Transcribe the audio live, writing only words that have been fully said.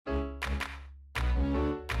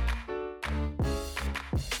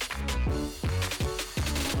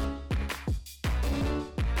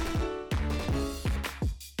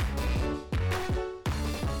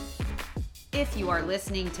if you are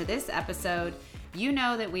listening to this episode, you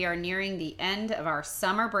know that we are nearing the end of our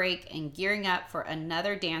summer break and gearing up for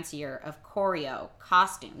another dance year of choreo,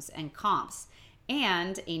 costumes, and comps,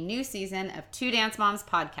 and a new season of Two Dance Moms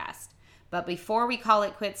podcast. But before we call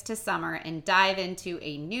it quits to summer and dive into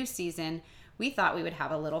a new season, we thought we would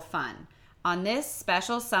have a little fun. On this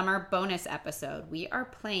special summer bonus episode, we are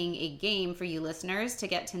playing a game for you listeners to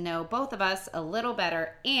get to know both of us a little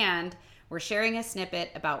better, and we're sharing a snippet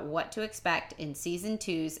about what to expect in Season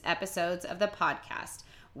 2's episodes of the podcast.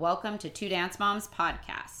 Welcome to Two Dance Moms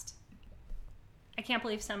podcast. I can't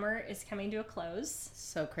believe summer is coming to a close.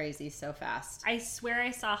 So crazy, so fast. I swear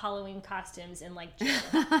I saw Halloween costumes in like June.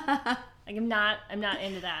 I'm not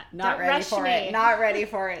into that. Not ready for it. Not ready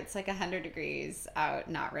for it. It's like 100 degrees out.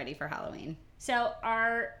 Not ready for Halloween. So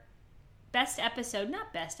our best episode,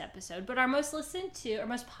 not best episode, but our most listened to, our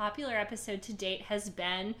most popular episode to date has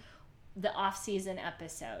been the off-season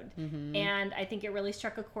episode. Mm-hmm. And I think it really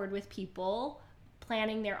struck a chord with people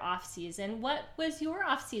planning their off-season. What was your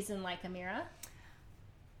off-season like, Amira?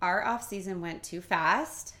 Our off-season went too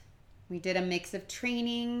fast. We did a mix of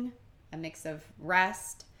training, a mix of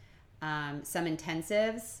rest, some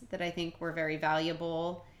intensives that I think were very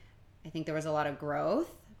valuable. I think there was a lot of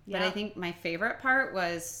growth. Yeah. But I think my favorite part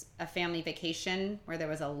was a family vacation where there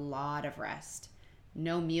was a lot of rest.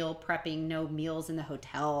 No meal prepping, no meals in the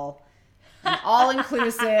hotel.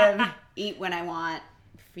 All-inclusive, eat when I want,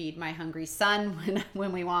 feed my hungry son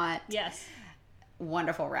when we want. Yes.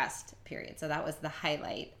 Wonderful rest, period. So that was the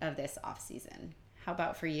highlight of this off-season. How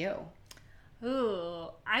about for you? Ooh,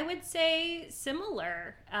 I would say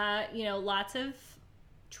similar. Lots of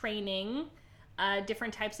training,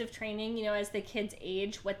 different types of training. As the kids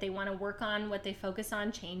age, what they want to work on, what they focus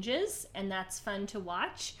on changes, and that's fun to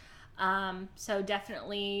watch. So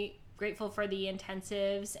definitely grateful for the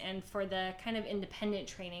intensives and for the kind of independent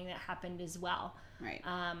training that happened as well. Right.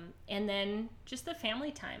 And then just the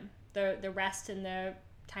family time, the rest and the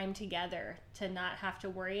time together, to not have to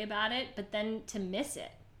worry about it, but then to miss it.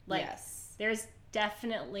 Yes. There's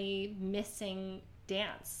definitely missing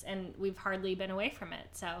dance, and we've hardly been away from it.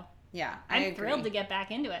 So yeah, I'm thrilled to get back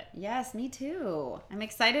into it. Yes, me too. I'm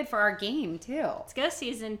excited for our game too. Let's go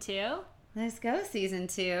Season 2. Let's go Season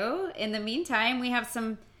 2. In the meantime, we have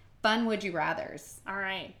some fun Would You Rathers. All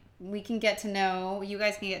right. You guys can get to know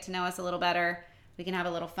us a little better. We can have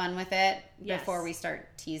a little fun with it before we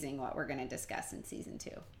start teasing what we're going to discuss in Season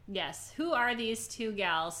 2. Yes. Who are these two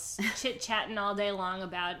gals chit-chatting all day long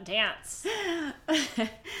about dance?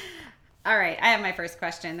 All right. I have my first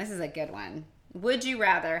question. This is a good one. Would you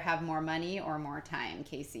rather have more money or more time,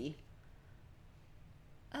 Casey?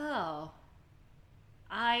 Oh.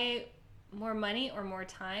 More money or more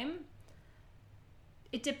time?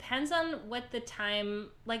 It depends on what the time...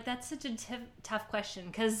 that's such a tough question,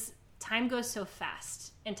 because time goes so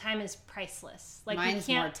fast, and time is priceless. Mine's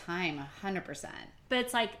more time, 100%. But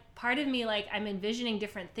it's part of me, I'm envisioning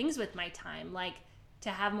different things with my time, to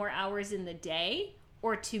have more hours in the day,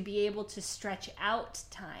 or to be able to stretch out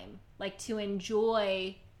time, to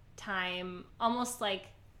enjoy time, almost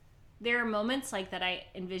there are moments that I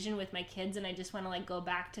envision with my kids, and I just want to go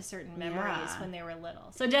back to certain memories when they were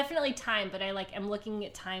little. So definitely time, but I'm looking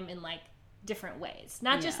at time in different ways.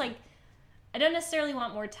 Not just I don't necessarily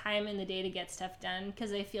want more time in the day to get stuff done,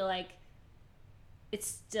 because I feel it's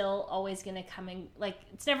still always going to come in,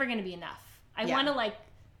 it's never going to be enough. I want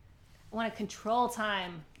to control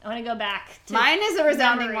time. I want to go back to mine is a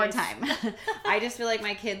resounding memories. More time. I just feel like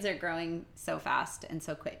my kids are growing so fast and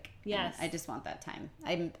so quick. Yes. I just want that time.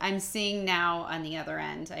 I'm seeing now on the other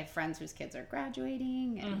end, I have friends whose kids are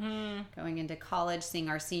graduating and going into college, seeing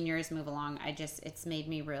our seniors move along. It's made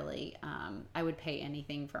me really, I would pay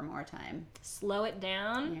anything for more time. Slow it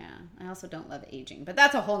down. Yeah. I also don't love aging, but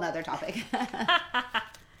that's a whole nother topic.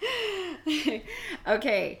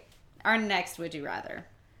 Okay. Our next Would You Rather.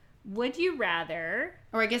 Would you rather...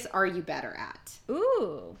 Or I guess, are you better at?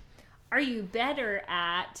 Ooh. Are you better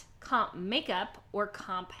at comp makeup or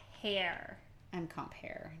comp hair? I'm comp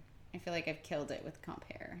hair. I feel like I've killed it with comp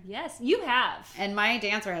hair. Yes, you have. And my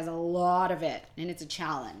dancer has a lot of it, and it's a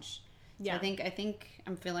challenge. Yeah. So I think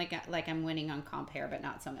I'm feeling like I'm winning on comp hair, but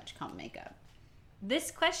not so much comp makeup.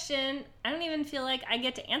 This question, I don't even feel like I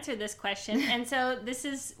get to answer this question. And so this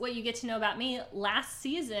is what you get to know about me. Last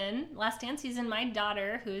dance season, my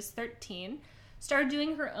daughter, who is 13, started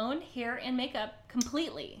doing her own hair and makeup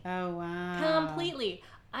completely. Oh, wow. Completely.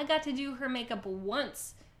 I got to do her makeup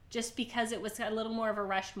once just because it was a little more of a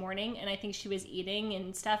rushed morning, and I think she was eating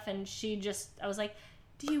and stuff, and I was like,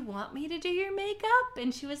 do you want me to do your makeup?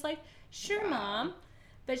 And she was like, sure, Mom.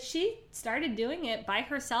 But she started doing it by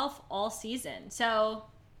herself all season. So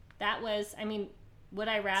that was, I mean, would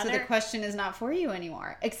I rather? So the question is not for you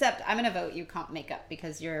anymore. Except I'm going to vote you comp makeup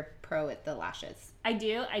because you're pro at the lashes. I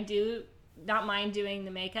do not mind doing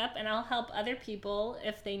the makeup, and I'll help other people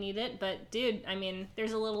if they need it. But dude, I mean,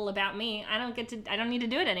 there's a little about me. I don't need to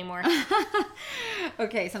do it anymore.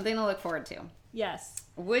 Okay, something to look forward to. Yes.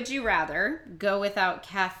 Would you rather go without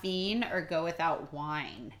caffeine or go without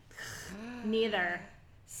wine? Neither.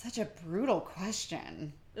 Such a brutal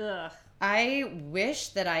question. Ugh. I wish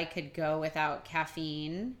that I could go without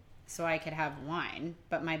caffeine so I could have wine,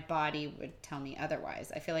 but my body would tell me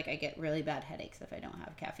otherwise. I feel like I get really bad headaches if I don't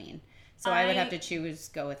have caffeine. So I would have to choose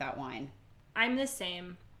go without wine. I'm the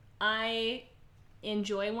same. I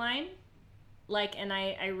enjoy wine. Like, and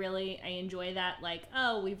I enjoy that, like,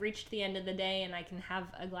 oh, we've reached the end of the day and I can have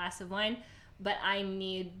a glass of wine, but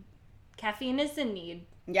caffeine is a need.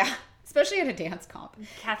 Yeah, especially at a dance comp.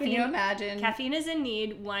 Caffeine, can you imagine? Caffeine is a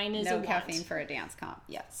need, wine is a want. No caffeine for a dance comp,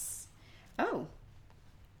 yes. Oh.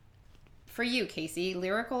 For you, Casey,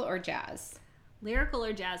 lyrical or jazz? Lyrical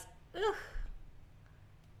or jazz? Ugh.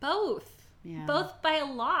 Both. Yeah. Both by a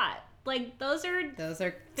lot. Like, those are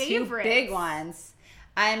favorites. Two big ones.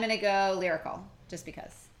 I'm going to go lyrical, just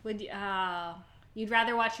because. You'd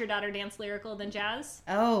rather watch your daughter dance lyrical than jazz?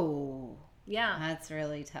 Oh. Yeah. That's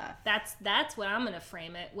really tough. That's what I'm going to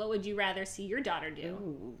frame it. What would you rather see your daughter do?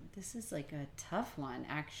 Ooh, this is like a tough one,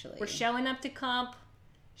 actually. We're showing up to comp.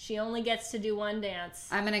 She only gets to do one dance.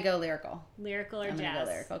 I'm going to go lyrical. Lyrical or jazz? I'm going to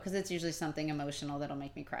go lyrical, because it's usually something emotional that'll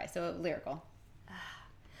make me cry. So lyrical.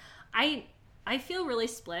 I feel really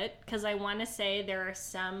split because I want to say there are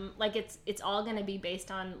some, like, it's all going to be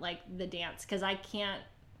based on, like, the dance, because I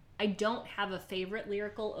don't have a favorite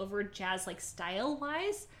lyrical over jazz, like, style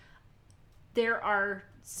wise. There are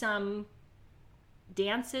some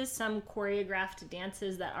dances, some choreographed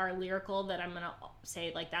dances that are lyrical that I'm going to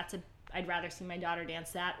say, like, I'd rather see my daughter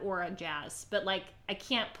dance that or a jazz, but, like, I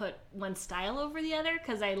can't put one style over the other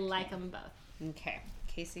because I like them both. Okay.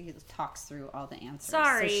 Casey talks through all the answers.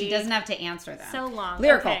 Sorry. So she doesn't have to answer them. So long.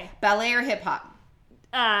 Lyrical. Okay. Ballet or hip hop?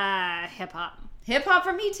 Hip hop. Hip hop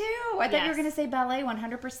for me too. I thought Yes. you were going to say ballet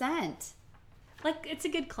 100%. Like, it's a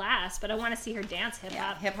good class, but I want to see her dance hip Yeah,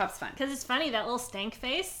 hop. hip hop's fun. Because it's funny, that little stank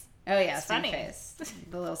face. Oh yeah, It's stank funny. face.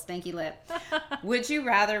 The little stanky lip. Would you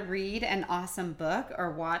rather read an awesome book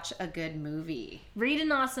or watch a good movie? Read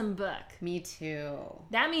an awesome book. Me too.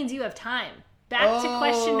 That means you have time. Back to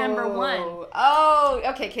question number 1. Oh,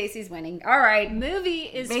 okay. Casey's winning. All right. Movie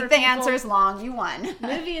is Make for the people, answers long. You won.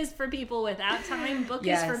 Movie is for people without time. Book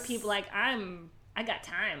is for Yes. people like, I got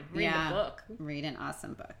time. Read the book. Read an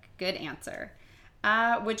awesome book. Good answer.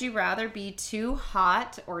 Would you rather be too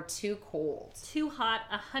hot or too cold? Too hot,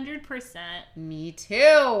 100%. Me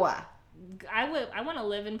too. I want to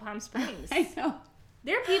live in Palm Springs. I know.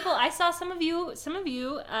 There are people, I saw some of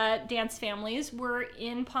you dance families were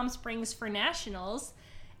in Palm Springs for nationals,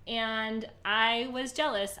 and I was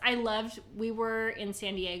jealous. We were in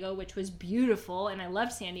San Diego, which was beautiful, and I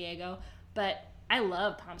loved San Diego, but I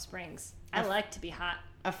love Palm Springs. I like to be hot.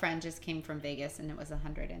 A friend just came from Vegas and it was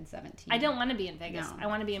 117. I don't want to be in Vegas. No. I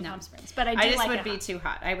want to be in No. Palm Springs, but I I just like would it be hot. too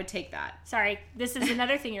hot. I would take that. Sorry, this is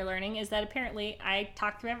another thing you're learning, is that apparently I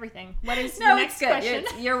talk through everything. What is No, the it's next good.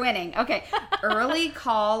 question? You're winning. Okay. Early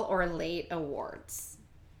call or late awards?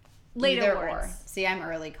 Late Either awards. Or. See, I'm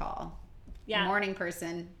early call. Yeah. Morning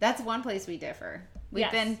person. That's one place we differ. We've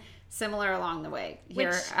Yes. been similar along the way. Here,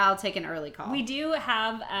 Which- I'll take an early call. We do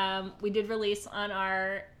have, we did release on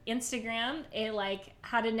our Instagram a, like,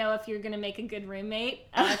 how to know if you're going to make a good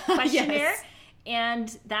roommate questionnaire. Yes.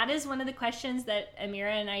 And that is one of the questions that Amira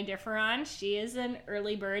and I differ on. She is an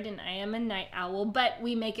early bird and I am a night owl, but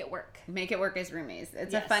we make it work. Make it work as roommates.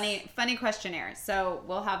 It's Yes. a funny questionnaire. So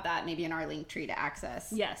we'll have that maybe in our link tree to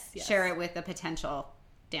access. Yes. Share it with a potential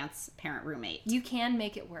dance parent roommate. You can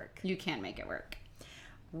make it work. You can make it work.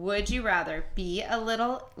 Would you rather be a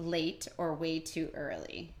little late or way too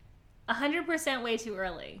early? 100% way too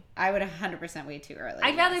early. I would 100% way too early.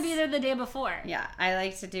 I'd rather yes. be there the day before. Yeah, I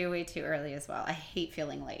like to do way too early as well. I hate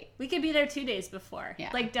feeling late. We could be there 2 days before. Yeah.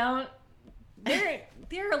 Like, there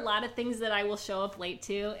are a lot of things that I will show up late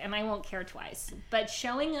to, and I won't care twice. But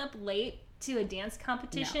showing up late to a dance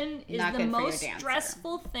competition is not the good for your most dancer.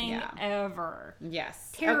 stressful thing Yeah. ever.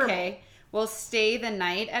 Yes. Terrible. Okay. Well, stay the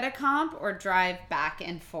night at a comp or drive back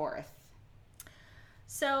and forth?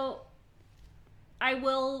 So I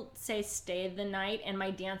will say stay the night, and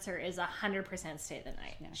my dancer is 100% stay the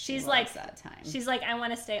night. Yeah, she's loves like that time. She's like, I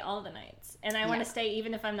want to stay all the nights, and I want Yeah. to stay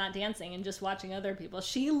even if I'm not dancing and just watching other people.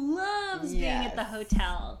 She loves being Yes. at the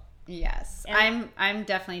hotel. Yes, And- I'm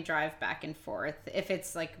definitely drive back and forth if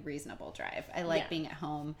it's like reasonable drive. I like Yeah. being at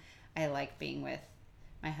home. I like being with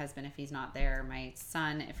my husband if he's not there, my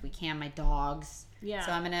son if we can, my dogs. Yeah.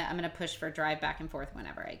 So I'm gonna push for drive back and forth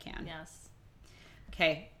whenever I can. Yes.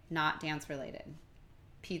 Okay, not dance related.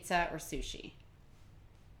 Pizza or sushi?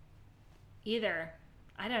 Either.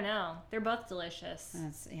 I don't know. They're both delicious.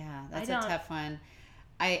 That's a tough one.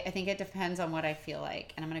 I think it depends on what I feel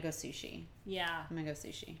like, and I'm gonna go sushi. Yeah. I'm gonna go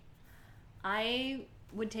sushi. I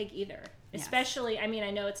would take either. Especially, I mean,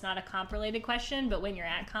 I know it's not a comp related question, but when you're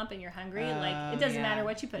at comp and you're hungry, like, it doesn't matter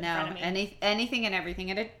what you put in front of me. Anything and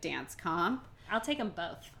everything at a dance comp. I'll take them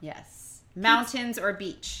both. Yes. Mountains or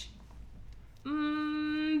beach?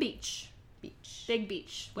 Beach. Beach. Big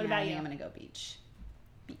beach. What about you? I'm gonna go beach.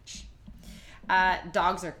 Beach.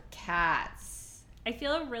 Dogs or cats? I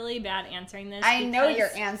feel really bad answering this. I know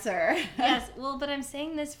your answer. Yes, well, but I'm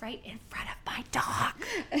saying this right in front of my dog.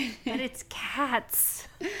 But it's cats.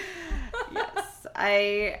 Yes.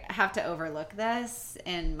 I have to overlook this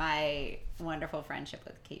in my wonderful friendship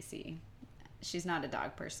with Casey. She's not a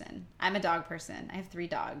dog person. I'm a dog person. I have 3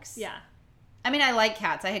 dogs. Yeah. I mean, I like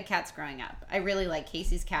cats. I had cats growing up. I really like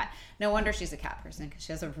Casey's cat. No wonder she's a cat person because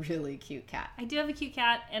she has a really cute cat. I do have a cute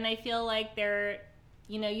cat, and I feel like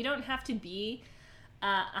you don't have to be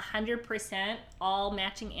 100% all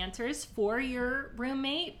matching answers for your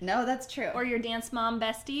roommate. No, that's true. Or your dance mom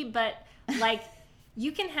bestie, but like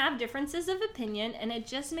you can have differences of opinion and it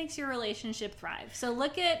just makes your relationship thrive. So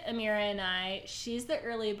look at Amira and I. She's the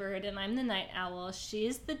early bird and I'm the night owl.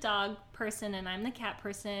 She's the dog person and I'm the cat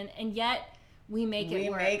person, and yet we make it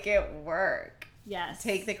work. We make it work. Yes.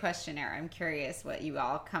 Take the questionnaire. I'm curious what you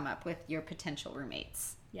all come up with your potential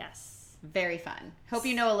roommates. Yes. Very fun. Hope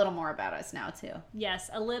you know a little more about us now too.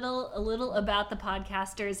 Yes, a little about the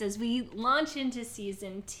podcasters as we launch into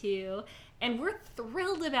season 2, and we're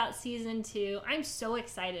thrilled about season 2. I'm so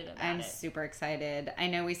excited about it. I'm super excited. I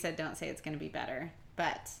know we said don't say it's going to be better,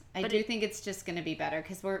 but I do think it's just going to be better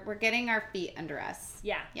because we're getting our feet under us.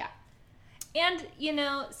 Yeah. Yeah. And,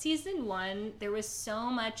 season 1, there was so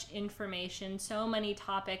much information, so many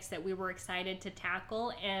topics that we were excited to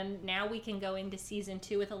tackle. And now we can go into season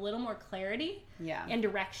 2 with a little more clarity and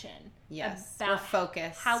direction. Yes, about we're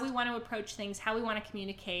focused. How we want to approach things, how we want to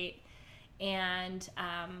communicate. And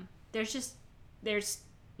there's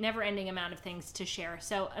never-ending amount of things to share.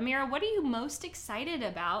 So, Amira, what are you most excited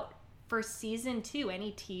about for season 2?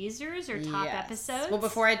 Any teasers or top episodes? Well,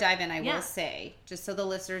 before I dive in, I will say, just so the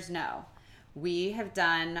listeners know, we have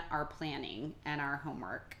done our planning and our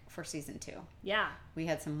homework for season 2. Yeah. We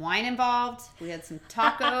had some wine involved. We had some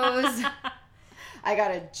tacos. I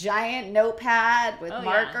got a giant notepad with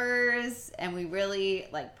markers, and we really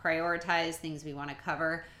prioritized things we want to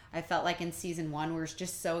cover. I felt like in season 1, we were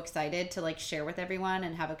just so excited to share with everyone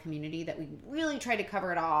and have a community that we really tried to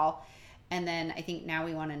cover it all. And then I think now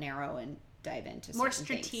we want to narrow and dive into more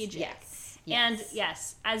strategic. Yes. And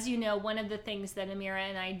yes, as you know, one of the things that Amira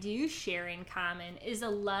and I do share in common is a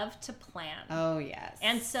love to plan. Oh, yes.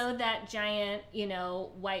 And so that giant,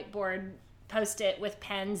 whiteboard Post-it with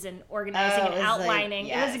pens and organizing and outlining.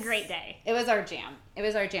 It was a great day. It was our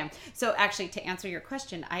jam. So actually, to answer your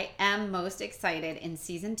question, I am most excited in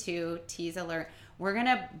season 2, tease alert. We're going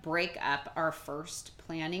to break up our first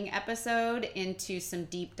planning episode into some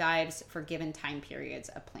deep dives for given time periods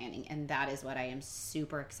of planning. And that is what I am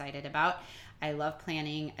super excited about. I love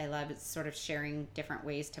planning. I love sort of sharing different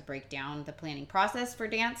ways to break down the planning process for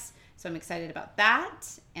dance. So I'm excited about that.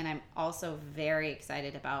 And I'm also very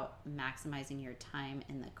excited about maximizing your time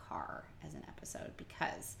in the car as an episode,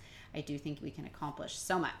 because I do think we can accomplish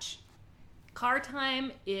so much. Car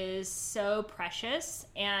time is so precious,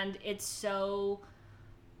 and it's so,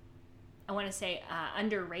 I want to say,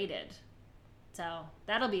 underrated. So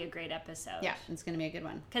that'll be a great episode. Yeah, it's going to be a good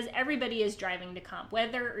one. Because everybody is driving to comp.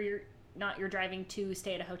 Whether you're driving to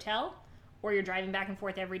stay at a hotel, or you're driving back and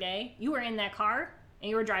forth every day, you are in that car and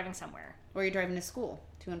you were driving somewhere. Or you're driving to school,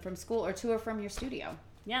 to and from school, or to or from your studio.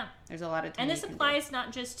 Yeah. There's a lot of time. And this applies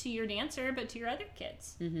not just to your dancer, but to your other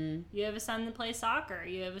kids. Mm-hmm. You have a son that plays soccer.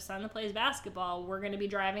 You have a son that plays basketball. We're going to be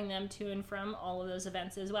driving them to and from all of those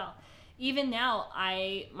events as well. Even now,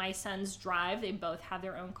 my sons drive. They both have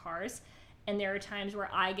their own cars. And there are times where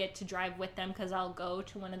I get to drive with them because I'll go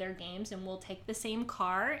to one of their games and we'll take the same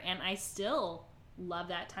car. And I still love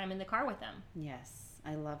that time in the car with them. Yes.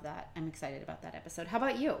 I love that. I'm excited about that episode. How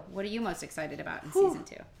about you? What are you most excited about in season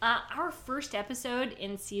 2? Our first episode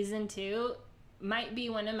in season 2 might be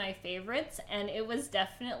one of my favorites, and it was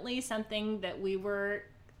definitely something that we were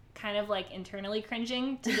kind of internally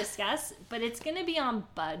cringing to discuss, but it's going to be on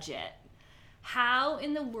budget. How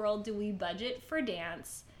in the world do we budget for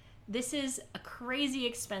dance? This is a crazy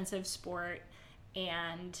expensive sport,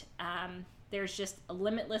 and there's just a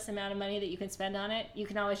limitless amount of money that you can spend on it. You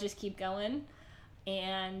can always just keep going.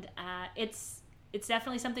 And it's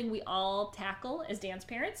definitely something we all tackle as dance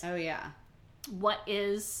parents. Oh, yeah. What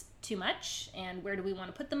is too much and where do we want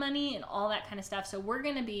to put the money and all that kind of stuff. So we're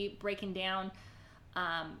going to be breaking down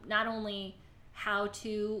not only how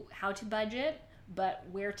to budget, but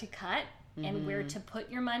where to cut and where to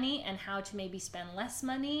put your money and how to maybe spend less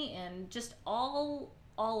money and just all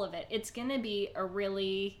of it. It's going to be a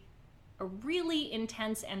really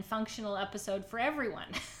intense and functional episode for everyone.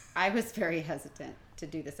 I was very hesitant to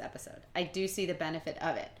do this episode. I do see the benefit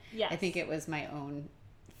of it. Yes. I think it was my own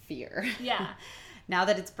fear. Yeah. Now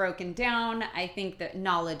that it's broken down, I think that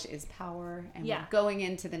knowledge is power, and we're going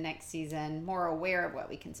into the next season more aware of what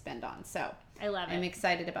we can spend on. So I love it. I'm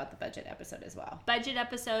excited about the budget episode as well. Budget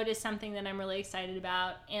episode is something that I'm really excited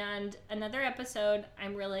about. And another episode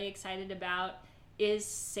I'm really excited about is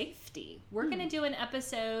safety. We're going to do an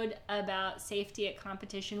episode about safety at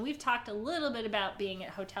competition. We've talked a little bit about being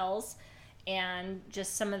at hotels and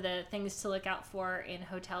just some of the things to look out for in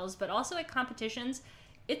hotels, but also at competitions.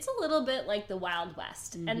 It's a little bit like the Wild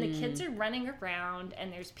West, and the kids are running around,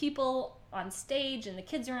 and there's people on stage, and the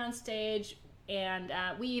kids are on stage, and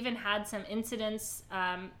we even had some incidents.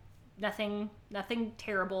 Nothing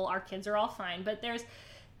terrible. Our kids are all fine, but there's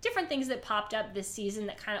different things that popped up this season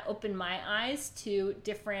that kind of opened my eyes to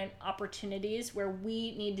different opportunities where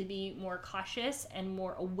we need to be more cautious and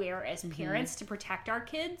more aware as parents to protect our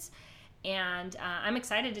kids. And I'm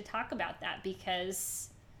excited to talk about that because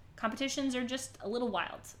competitions are just a little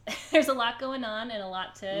wild. There's a lot going on and a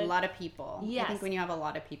lot of people. Yes. I think when you have a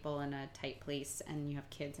lot of people in a tight place and you have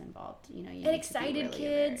kids involved, you and excited really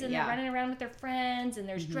kids and they're running around with their friends and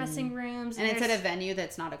there's dressing rooms. And it's at a venue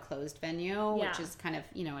that's not a closed venue, which is kind of,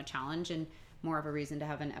 a challenge and more of a reason to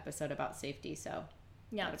have an episode about safety. So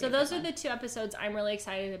so those are the two episodes I'm really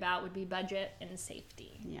excited about would be budget and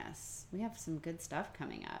safety. Yes. We have some good stuff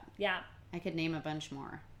coming up. Yeah. I could name a bunch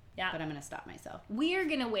more. Yeah. But I'm going to stop myself. We are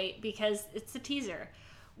going to wait because it's a teaser.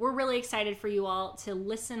 We're really excited for you all to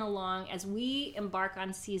listen along as we embark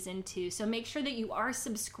on season 2. So make sure that you are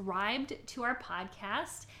subscribed to our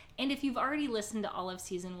podcast. And if you've already listened to all of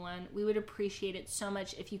season 1, we would appreciate it so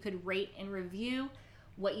much if you could rate and review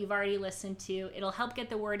what you've already listened to. It'll help get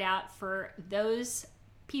the word out for those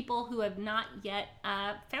people who have not yet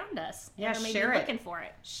found us and are maybe looking for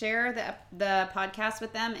it. Share the podcast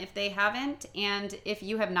with them if they haven't, and if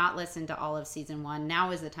you have not listened to all of season 1, now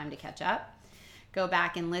is the time to catch up. Go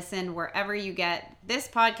back and listen wherever you get this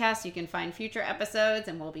podcast. You can find future episodes,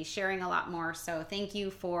 and we'll be sharing a lot more. So thank you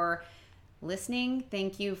for listening.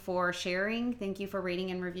 Thank you for sharing. Thank you for rating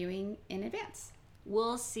and reviewing in advance.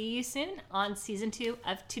 We'll see you soon on season 2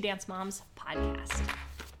 of Two Dance Moms podcast.